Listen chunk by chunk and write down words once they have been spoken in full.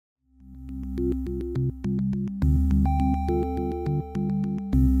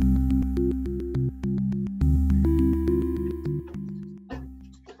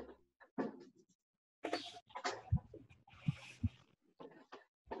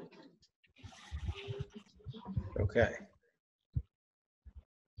Okay.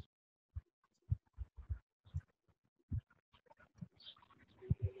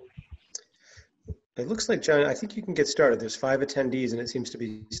 It looks like, John, I think you can get started. There's 5 attendees and it seems to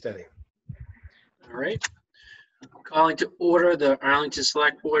be steady. All right. Calling to order the Arlington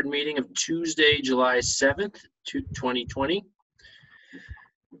Select Board meeting of Tuesday, July 7th, 2020.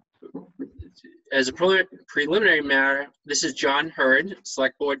 As a preliminary matter, this is John Hurd,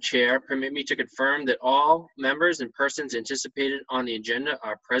 Select Board Chair. Permit me to confirm that all members and persons anticipated on the agenda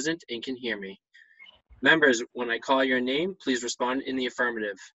are present and can hear me. Members, when I call your name, please respond in the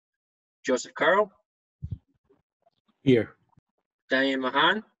affirmative. Joseph Carl? Here. Diane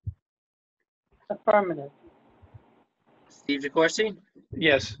Mahan? Affirmative. Steve DeCourcy?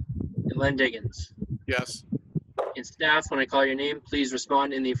 Yes. And Len Diggins? Yes. And staff, when I call your name, please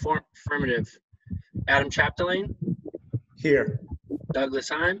respond in the affirmative. Adam Chapdelaine? Here. Douglas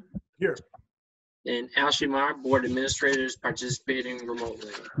Heim? Here. And Ashley Marr, Board Administrators participating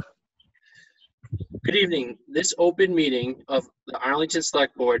remotely. Good evening. This open meeting of the Arlington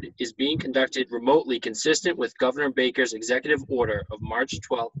Select Board is being conducted remotely consistent with Governor Baker's executive order of March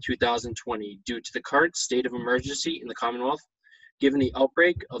 12, 2020 due to the current state of emergency in the Commonwealth, given the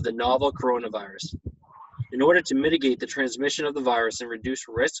outbreak of the novel coronavirus. In order to mitigate the transmission of the virus and reduce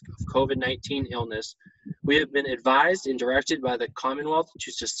risk of COVID-19 illness, we have been advised and directed by the Commonwealth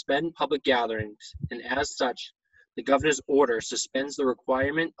to suspend public gatherings, and as such, the governor's order suspends the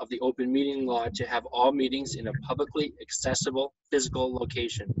requirement of the open meeting law to have all meetings in a publicly accessible physical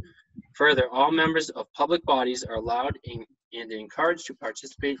location. Further, all members of public bodies are allowed and encouraged to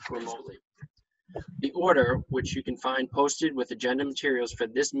participate remotely. The order, which you can find posted with agenda materials for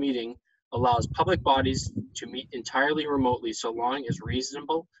this meeting, allows public bodies to meet entirely remotely so long as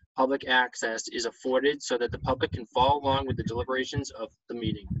reasonable public access is afforded so that the public can follow along with the deliberations of the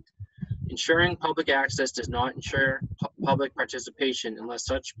meeting. Ensuring public access does not ensure public participation unless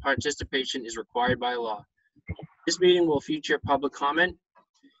such participation is required by law. This meeting will feature public comment.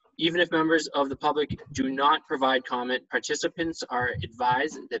 Even if members of the public do not provide comment, participants are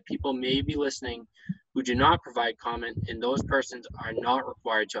advised that people may be listening who do not provide comment, and those persons are not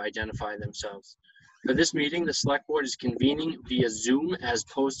required to identify themselves. For this meeting, the Select Board is convening via Zoom as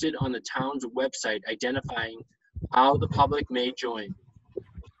posted on the town's website, identifying how the public may join.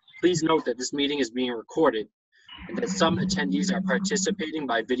 Please note that this meeting is being recorded and that some attendees are participating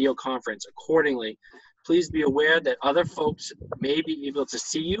by video conference. Accordingly, please be aware that other folks may be able to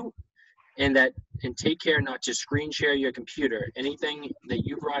see you and take care not to screen share your computer. Anything that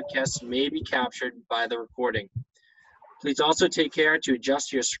you broadcast may be captured by the recording. Please also take care to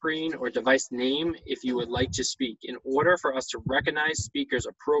adjust your screen or device name if you would like to speak. In order for us to recognize speakers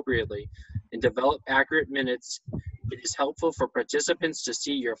appropriately and develop accurate minutes, it is helpful for participants to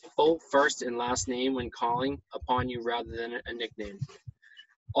see your full first and last name when calling upon you rather than a nickname.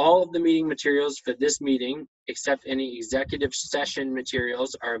 All of the meeting materials for this meeting, except any executive session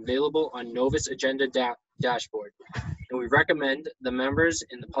materials, are available on Novus Agenda dashboard. And we recommend the members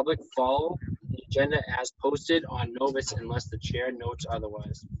and the public follow the agenda as posted on Novus unless the chair notes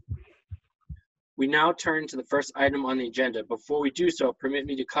otherwise. We now turn to the first item on the agenda. Before we do so, permit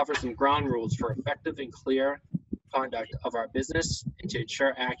me to cover some ground rules for effective and clear conduct of our business and to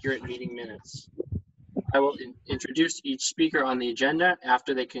ensure accurate meeting minutes. I will introduce each speaker on the agenda.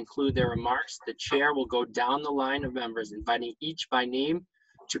 After they conclude their remarks, the chair will go down the line of members, inviting each by name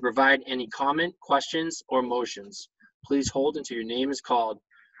to provide any comment, questions, or motions. Please hold until your name is called.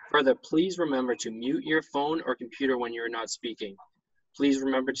 Further, please remember to mute your phone or computer when you are not speaking. Please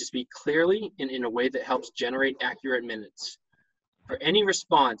remember to speak clearly and in a way that helps generate accurate minutes. For any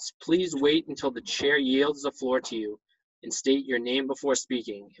response, please wait until the chair yields the floor to you and state your name before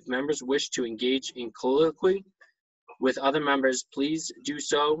speaking. If members wish to engage in colloquy with other members, please do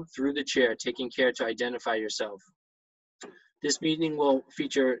so through the chair, taking care to identify yourself. This meeting will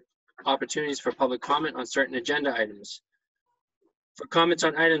feature opportunities for public comment on certain agenda items. For comments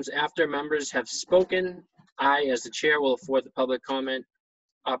on items after members have spoken, I, as the chair, will afford the public comment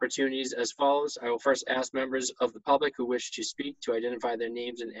opportunities as follows. I will first ask members of the public who wish to speak to identify their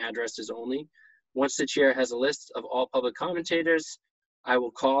names and addresses only. Once the chair has a list of all public commentators, I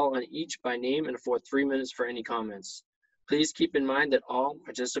will call on each by name and afford 3 minutes for any comments. Please keep in mind that all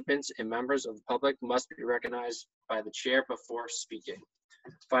participants and members of the public must be recognized by the chair before speaking.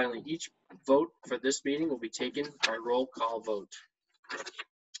 Finally, each vote for this meeting will be taken by roll call vote.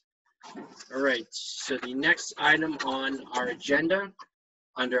 All right, so the next item on our agenda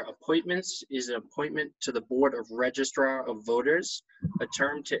under appointments is an appointment to the Board of Registrar of Voters, a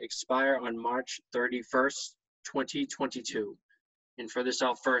term to expire on March 31st, 2022. And for this,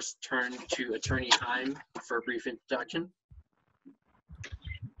 I'll first turn to Attorney Heim for a brief introduction.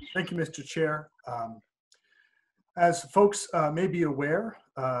 Thank you, Mr. Chair. As folks may be aware,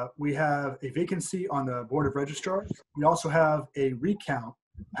 we have a vacancy on the Board of Registrars. We also have a recount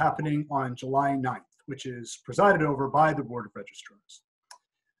happening on July 9th, which is presided over by the Board of Registrars.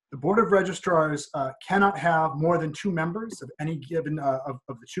 The Board of Registrars cannot have more than 2 members of any given of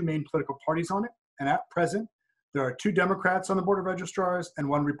the 2 main political parties on it. And at present, there are 2 Democrats on the Board of Registrars and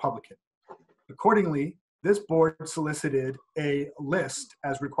 1 Republican. Accordingly, this board solicited a list,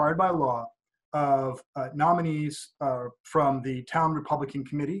 as required by law, of nominees from the Town Republican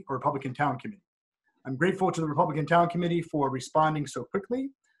Committee, or Republican Town Committee. I'm grateful to the Republican Town Committee for responding so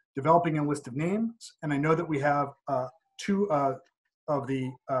quickly, developing a list of names, and I know that we have 2 of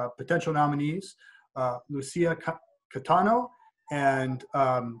the potential nominees, Lucia Catano and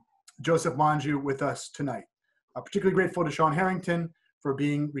Joseph Manju, with us tonight. Particularly grateful to Sean Harrington for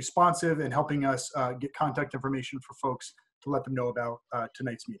being responsive and helping us get contact information for folks to let them know about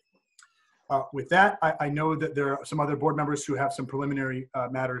tonight's meeting. With that, I know that there are some other board members who have some preliminary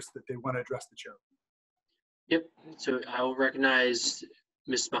matters that they want to address the chair. Yep, so I will recognize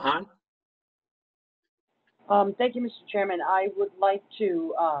Ms. Mahan. Thank you, Mr. Chairman. I would like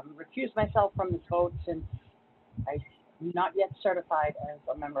to recuse myself from this vote since I'm not yet certified as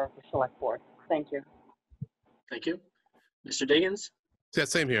a member of the Select Board. Thank you. Thank you. Mr. Diggins? Yeah,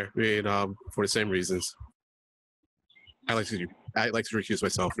 same here. I mean, for the same reasons. I like to recuse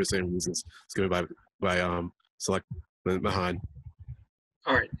myself for the same reasons. It's given by Select Mahan.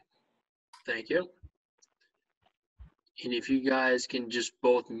 All right. Thank you. And if you guys can just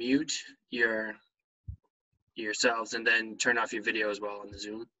both mute yourselves and then turn off your video as well on the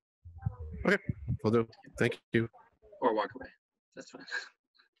Zoom. Okay, will do. Thank you. Or walk away. That's fine.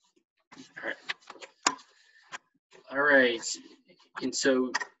 All right. All right. And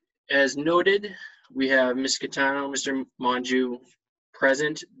so, as noted, we have Ms. Catano, Mr. Manju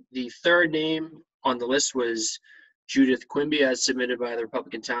present. The third name on the list was Judith Quimby, as submitted by the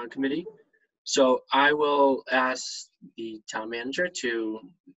Republican Town Committee. So I will ask the town manager to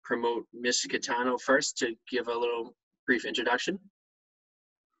promote Ms. Catano first to give a little brief introduction.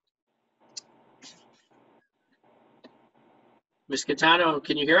 Ms. Catano,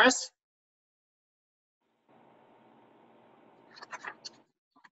 can you hear us?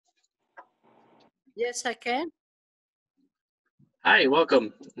 Yes, I can. Hi,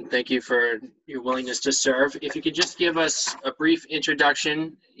 welcome. And thank you for your willingness to serve. If you could just give us a brief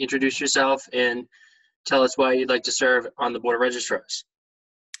introduction, introduce yourself, and tell us why you'd like to serve on the Board of Registrars.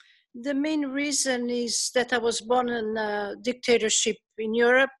 The main reason is that I was born in a dictatorship in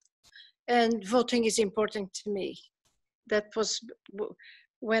Europe, and voting is important to me. That was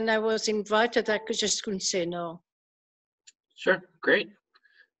when I was invited, I just couldn't say no. Sure, great.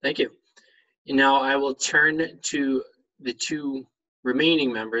 Thank you. And now I will turn to the 2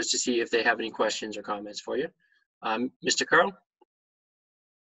 remaining members to see if they have any questions or comments for you. Mr. Carl?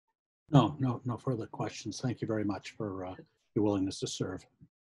 No further questions. Thank you very much for your willingness to serve.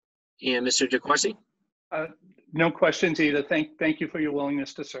 And Mr. DeCoursey? No questions either. Thank you for your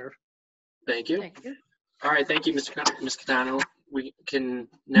willingness to serve. Thank you. Thank you. All right, thank you, Ms. Catano. We can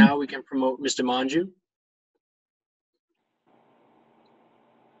promote Mr. Manju.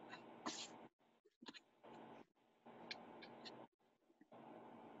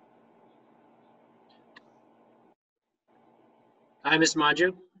 Hi, Ms.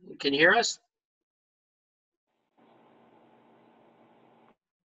 Manju. Can you hear us?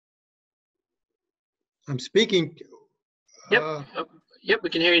 I'm speaking. Yep. Yep, we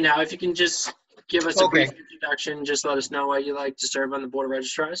can hear you now. If you can just give us a brief introduction, just let us know why you like to serve on the Board of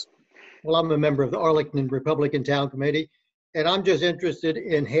Registrars. Well, I'm a member of the Arlington Republican Town Committee, and I'm just interested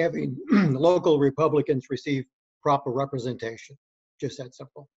in having local Republicans receive proper representation. Just that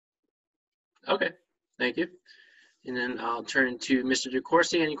simple. Okay, thank you. And then I'll turn to Mr.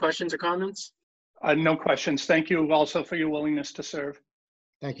 DeCoursey. Any questions or comments? No questions. Thank you also for your willingness to serve.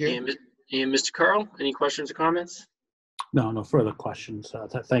 Thank you. And Mr. Carl, any questions or comments? No further questions.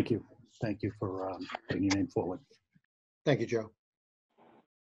 Thank you. Thank you for putting your name forward. Thank you, Joe.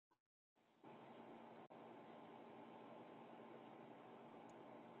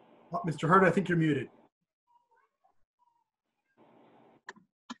 Mr. Hurd, I think you're muted.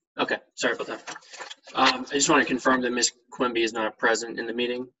 Okay, sorry about that. I just want to confirm that Ms. Quimby is not present in the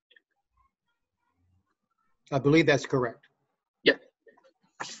meeting. I believe that's correct. Yep.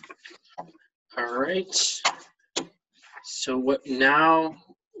 All right. So what now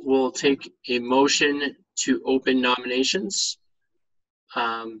we'll take a motion to open nominations.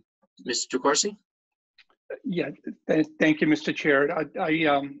 Mr. DeCoursey? Yeah, thank you, Mr. Chair.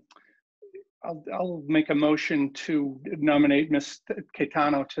 I'll make a motion to nominate Ms.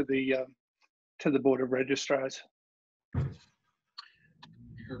 Caetano to the Board of Registrars. All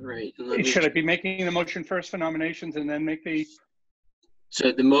right. and let me- Should I be making the motion first for nominations and then make the?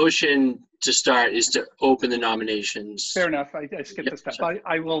 So the motion to start is to open the nominations. Fair enough. I skipped Yep, the step. sorry.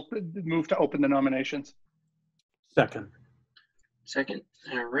 I will move to open the nominations. Second. Second.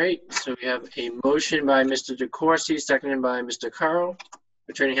 All right. So we have a motion by Mr. DeCoursey, seconded by Mr. Carl.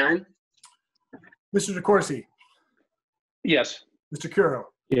 Attorney Heim? Mr. DeCoursey, Yes. Mr. Curo,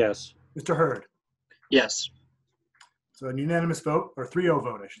 Yes. Mr. Hurd. Yes. So a unanimous vote, or 3-0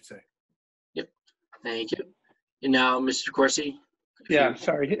 vote, I should say. Thank you. And now, Mr. DeCoursey? Yeah,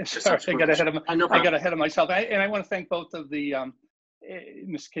 sorry. I got ahead of No I problem. got ahead of myself. And I want to thank both of the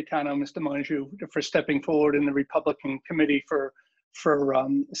Ms. Caetano, Mr. Monjou, for stepping forward in the Republican committee for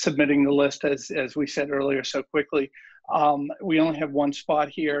submitting the list as we said earlier so quickly. We only have one spot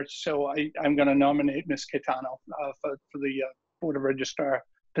here, so I'm going to nominate Ms. Caetano for the Board of Registrar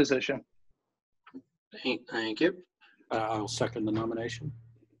position. Thank you. I'll second the nomination.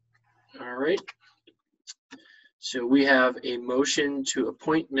 All right. So we have a motion to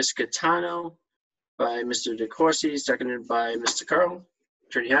appoint Ms. Caetano by Mr. DeCoursey, seconded by Mr. Carl.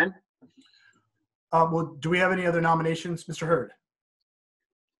 Attorney Heim? Well, do we have any other nominations, Mr. Hurd?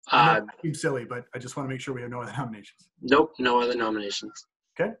 I know it seems silly, but I just want to make sure we have no other nominations. Nope, no other nominations.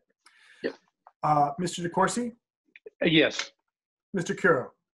 Okay. Yep. Mr. DeCoursey, Yes. Mr. Curo,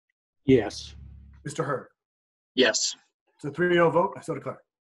 Yes. Mr. Hurd. Yes. It's a 3-0 vote. I so declare.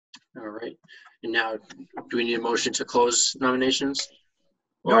 All right. And now, do we need a motion to close nominations?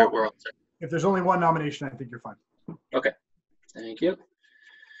 No. Or we're all set? If there's only one nomination, I think you're fine. Okay. Thank you.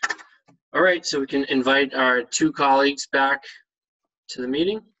 All right, so we can invite our two colleagues back to the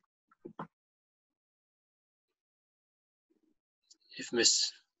meeting. If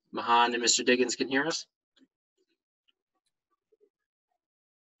Ms. Mahan and Mr. Diggins can hear us.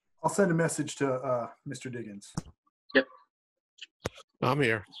 I'll send a message to Mr. Diggins. I'm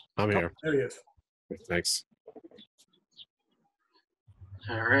here. I'm here. There he is. Thanks.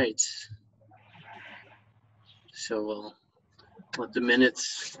 All right. So we'll let the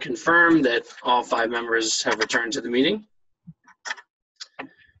minutes confirm that all 5 members have returned to the meeting.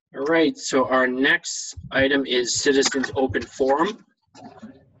 All right, so our next item is citizens open forum.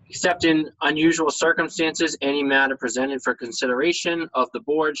 Except in unusual circumstances, any matter presented for consideration of the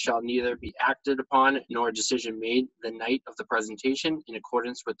board shall neither be acted upon nor a decision made the night of the presentation in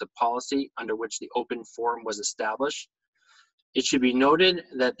accordance with the policy under which the open forum was established. It should be noted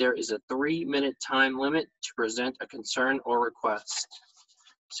that there is a 3-minute time limit to present a concern or request.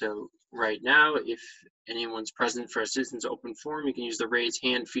 So right now, if anyone's present for a citizens open forum, you can use the raise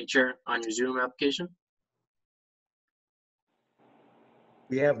hand feature on your Zoom application.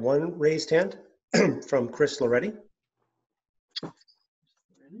 We have one raised hand from Chris Loretti. All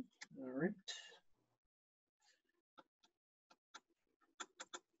right.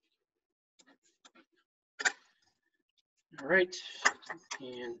 All right,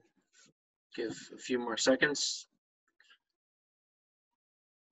 and give a few more seconds.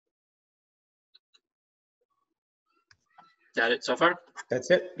 Is that it so far? That's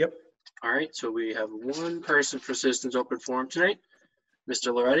it. Yep. All right, so we have one person for Citizens Open Forum tonight.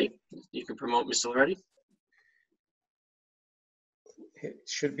 Mr. Loretti, you can promote Mr. Loretti. It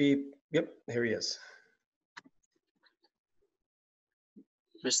should be, yep, here he is.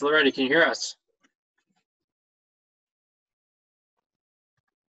 Mr. Loretti, can you hear us?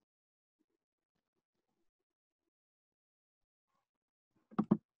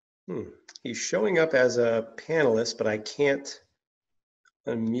 He's showing up as a panelist, but I can't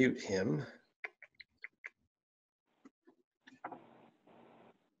unmute him.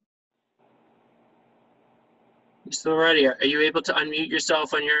 Mr. Loretti, are you able to unmute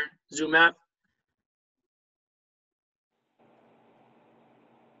yourself on your Zoom app?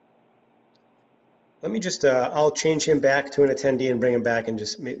 Let me just, I'll change him back to an attendee and bring him back and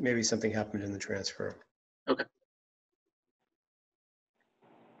just maybe something happened in the transfer. Okay.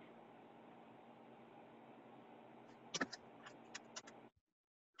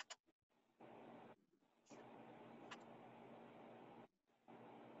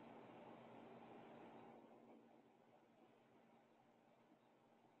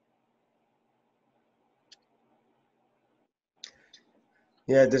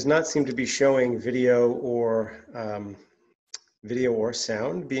 Yeah, it does not seem to be showing video or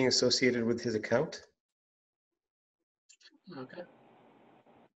sound being associated with his account. Okay.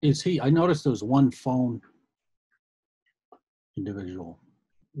 I noticed there was one phone individual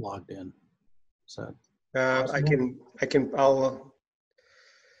logged in. So Let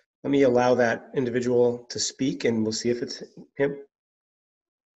me allow that individual to speak and we'll see if it's him.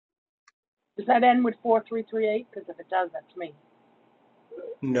 Does that end with 4338? Because if it does, that's me.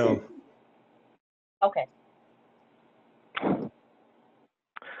 No. Okay.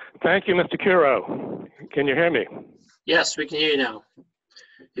 Thank you, Mr. Curo. Can you hear me? Yes, we can hear you now.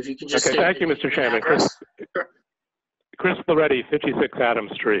 If you can just Okay, thank you, Mr. Chairman. Chris Loretti, 56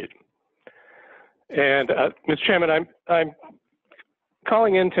 Adams Street. And Mr. Chairman, I'm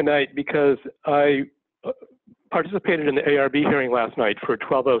calling in tonight because I participated in the ARB hearing last night for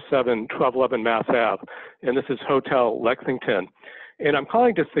 1207, 1211 Mass Ave, and this is Hotel Lexington. And I'm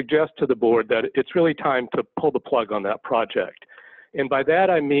calling to suggest to the board that it's really time to pull the plug on that project. And by that,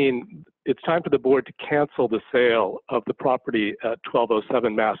 I mean, it's time for the board to cancel the sale of the property at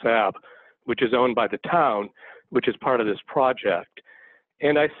 1207 Mass Ave, which is owned by the town, which is part of this project.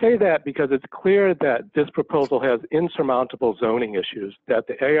 And I say that because it's clear that this proposal has insurmountable zoning issues that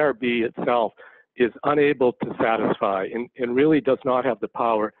the ARB itself is unable to satisfy and really does not have the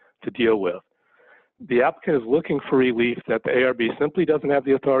power to deal with. The applicant is looking for relief that the ARB simply doesn't have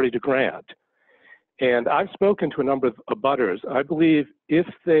the authority to grant. And I've spoken to a number of abutters. I believe if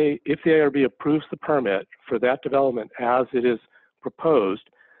the ARB approves the permit for that development as it is proposed,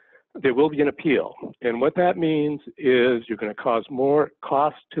 there will be an appeal. And what that means is you're going to cause more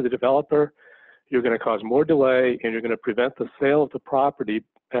cost to the developer, you're going to cause more delay, and you're going to prevent the sale of the property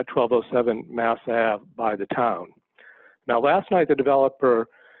at 1207 Mass Ave by the town. Now, last night, the developer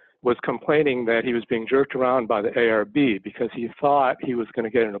was complaining that he was being jerked around by the ARB because he thought he was going to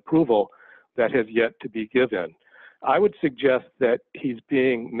get an approval that has yet to be given. I would suggest that he's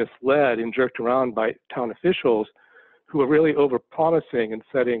being misled and jerked around by town officials who are really overpromising and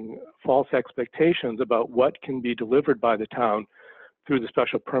setting false expectations about what can be delivered by the town through the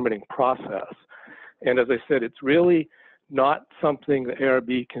special permitting process. And as I said, it's really not something the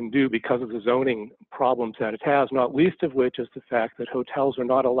ARB can do because of the zoning problems that it has, not least of which is the fact that hotels are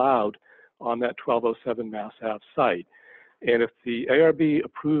not allowed on that 1207 Mass Ave site. And if the ARB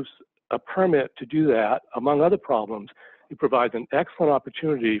approves a permit to do that, among other problems, it provides an excellent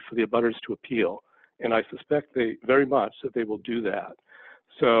opportunity for the abutters to appeal. And I suspect very much that they will do that.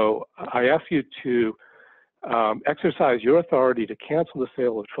 So I ask you to exercise your authority to cancel the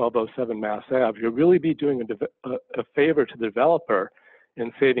sale of 1207 Mass Ave. You'll really be doing a favor to the developer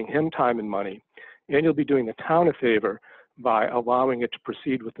in saving him time and money. And you'll be doing the town a favor by allowing it to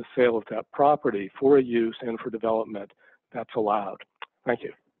proceed with the sale of that property for a use and for development that's allowed. Thank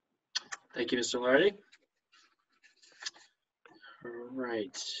you. Thank you, Mr. Lardy. All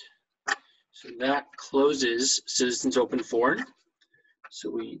right. So that closes Citizens Open Forum. So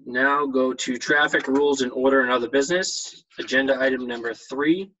we now go to traffic rules and order and other business. Agenda item number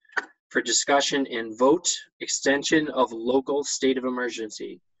 3 for discussion and vote, extension of local state of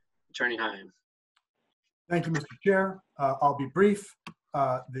emergency. Attorney Heim. Thank you, Mr. Chair. I'll be brief.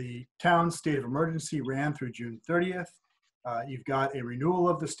 The town state of emergency ran through June 30th. You've got a renewal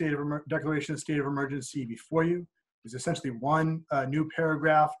of the declaration of state of emergency before you. There's essentially one new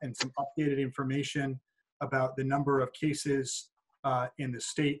paragraph and some updated information about the number of cases in the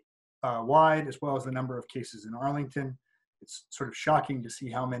state wide, as well as the number of cases in Arlington. It's sort of shocking to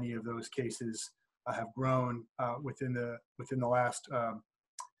see how many of those cases have grown within the last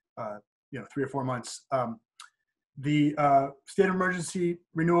 3 or 4 months. The state of emergency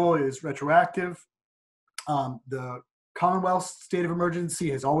renewal is retroactive. The Commonwealth state of emergency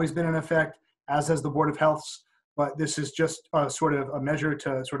has always been in effect, as has the Board of Health's, but this is just sort of a measure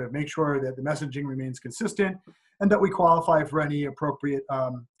to sort of make sure that the messaging remains consistent and that we qualify for any appropriate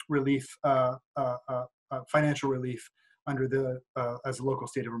relief, financial relief under as a local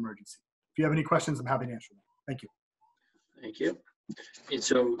state of emergency. If you have any questions, I'm happy to answer them. Thank you. Thank you. And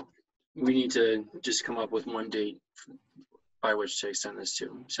so we need to just come up with one date by which to extend this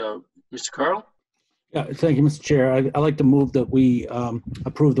to. So, Mr. Carl? Yeah, thank you, Mr. Chair. I'd like to move that we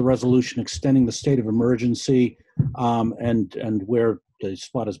approve the resolution extending the state of emergency, and where the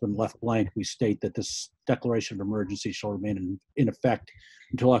spot has been left blank, we state that this declaration of emergency shall remain in effect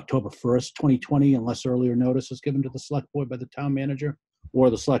until October 1st, 2020, unless earlier notice is given to the select board by the town manager, or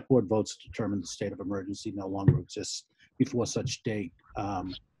the select board votes to determine the state of emergency no longer exists before such date. I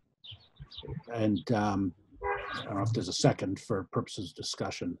don't know if there's a second for purposes of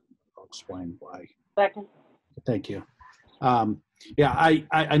discussion. I'll explain why. Second. Thank you. Yeah,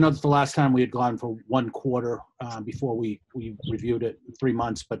 I know that the last time we had gone for 1 quarter before we reviewed it, 3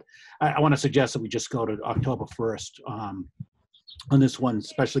 months, but I want to suggest that we just go to October 1st on this one,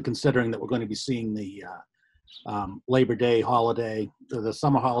 especially considering that we're going to be seeing the Labor Day holiday, the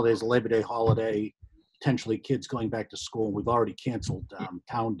summer holidays, the Labor Day holiday, potentially kids going back to school. We've already canceled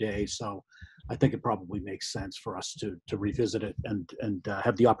Town Day, so I think it probably makes sense for us to revisit it and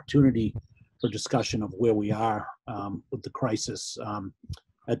have the opportunity for discussion of where we are with the crisis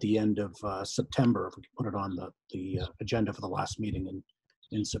at the end of September, if we can put it on the agenda for the last meeting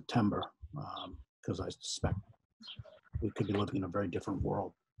in September, because I suspect we could be living in a very different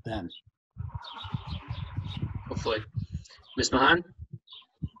world then. Hopefully. Ms. Mahan?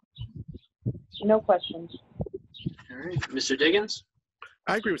 No questions. All right. Mr. Diggins?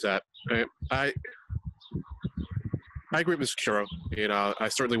 I agree with that. I agree with Mr. Curo. I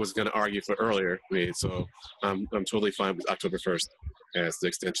certainly was going to argue for earlier. So I'm totally fine with October 1st as the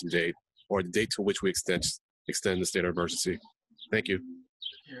extension date, or the date to which we extend the state of emergency. Thank you.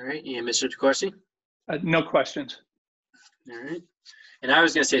 All right. And Mr. DeCoursey? No questions. All right. And I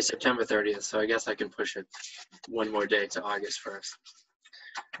was going to say September 30th, so I guess I can push it one more day to August 1st.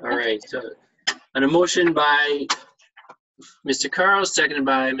 All right. So an motion by Mr. Carl, seconded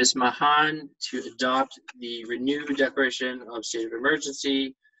by Ms. Mahan, to adopt the renewed declaration of state of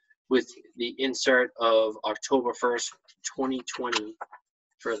emergency with the insert of October 1st, 2020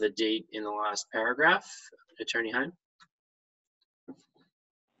 for the date in the last paragraph. Attorney Heim?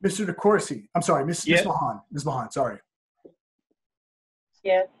 Mr. DeCoursey, I'm sorry, Ms. Yeah. Mahan. Ms. Mahan, sorry.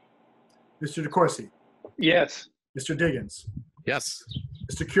 Yes. Mr. DeCoursey, Yes. Mr. Diggins, Yes.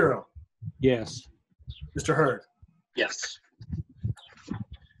 Mr. Curo, Yes. Mr. Hurd. Yes.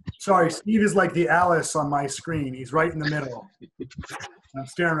 Sorry, Steve is like the Alice on my screen. He's right in the middle. I'm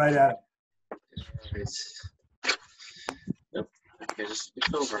staring right at him. All right. Nope. Okay, just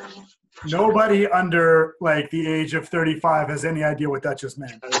it's over. Nobody under like the age of 35 has any idea what that just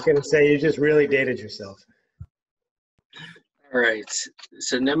meant. I was going to say, you just really dated yourself. All right.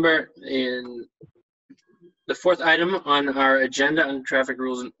 So the fourth item on our agenda on traffic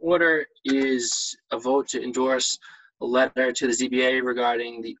rules and order is a vote to endorse a letter to the ZBA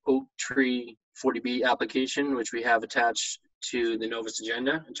regarding the Oak Tree 40B application, which we have attached to the Novus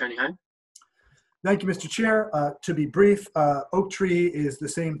agenda. Attorney Heim? Thank you, Mr. Chair. To be brief, Oak Tree is the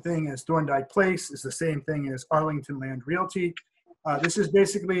same thing as Thorndike Place, is the same thing as Arlington Land Realty. This is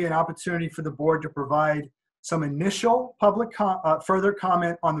basically an opportunity for the board to provide some initial public further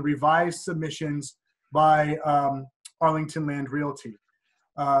comment on the revised submissions by Arlington Land Realty.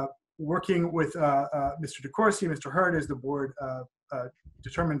 Working with Mr. DeCoursey, Mr. Hurd, as the board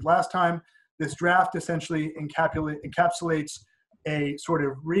determined last time, this draft essentially encapsulates a sort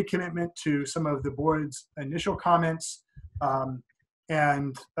of recommitment to some of the board's initial comments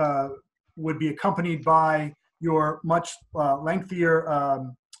and would be accompanied by your much lengthier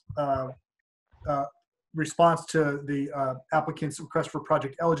response to the applicant's request for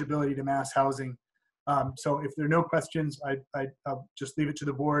project eligibility to mass housing. So if there are no questions, I'll just leave it to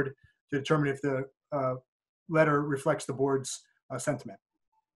the board to determine if the letter reflects the board's sentiment.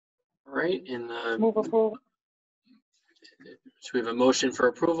 All right. Move approval. So we have a motion for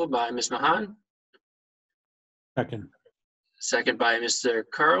approval by Ms. Mahan, Second. second by Mr.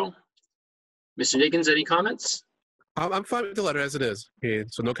 Carl. Mr. Diggins, any comments? I'm fine with the letter as it is.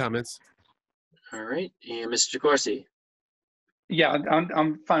 So no comments. All right. And Mr. DeCoursey? Yeah,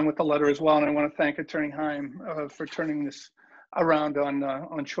 I'm fine with the letter as well, and I want to thank Attorney Heim for turning this around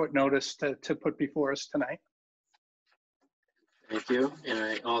on short notice to put before us tonight. Thank you. And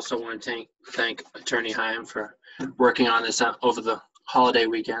I also want to thank Attorney Heim for working on this over the holiday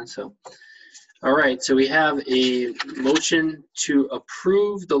weekend. So, all right. So we have a motion to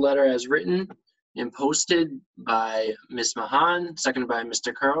approve the letter as written and posted by Ms. Mahan, seconded by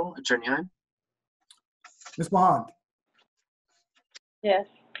Mr. Carl. Attorney Heim? Ms. Mahan, Yes.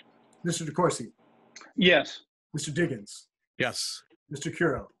 Mr. DeCoursey, Yes. Mr. Diggins, Yes. Mr.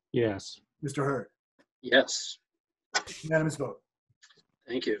 Curo, Yes. Mr. Hurd. Yes. Unanimous vote.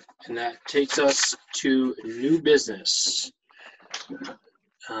 Thank you. And that takes us to new business.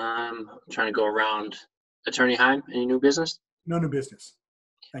 I'm trying to go around. Attorney Heim, any new business? No new business.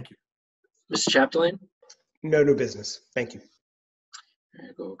 Thank you. Mr. Chapdelaine? No new business. Thank you. All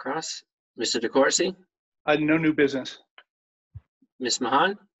right, go across. Mr. DeCoursey? No new business. Ms.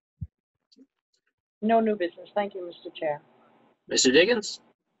 Mahan? No new business. Thank you, Mr. Chair. Mr. Diggins?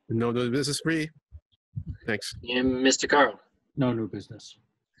 No business free. Thanks. And Mr. Carl? No new business.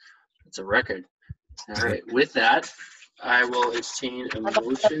 It's a record. All right, with that, I will entertain a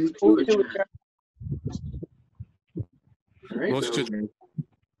motion to adjourn. All right. Motion to adjourn.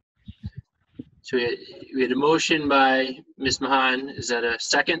 So we had a motion by Ms. Mahan. Is that a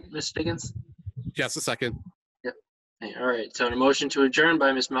second, Ms. Diggins? Yes, a second. Yep. All right. So a motion to adjourn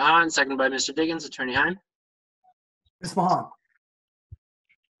by Ms. Mahan, second by Mr. Diggins. Attorney Heim? Ms. Mahan,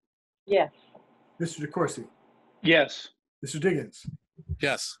 Yes. Mr. DeCoursey, Yes. Mr. Diggins,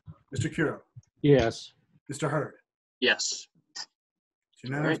 Yes. Mr. Curo, Yes. Mr. Hurd. Yes. It's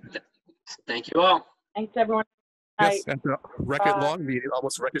All unanimous. right. Thank you all. Thanks, everyone. Yes. After a record Bye. long meeting,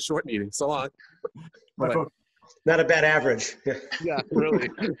 almost a record short meeting. So long. Bye, Bye. folks. Not a bad average. Yeah, really.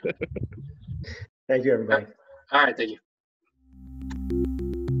 Thank you, everybody. All right. Thank you.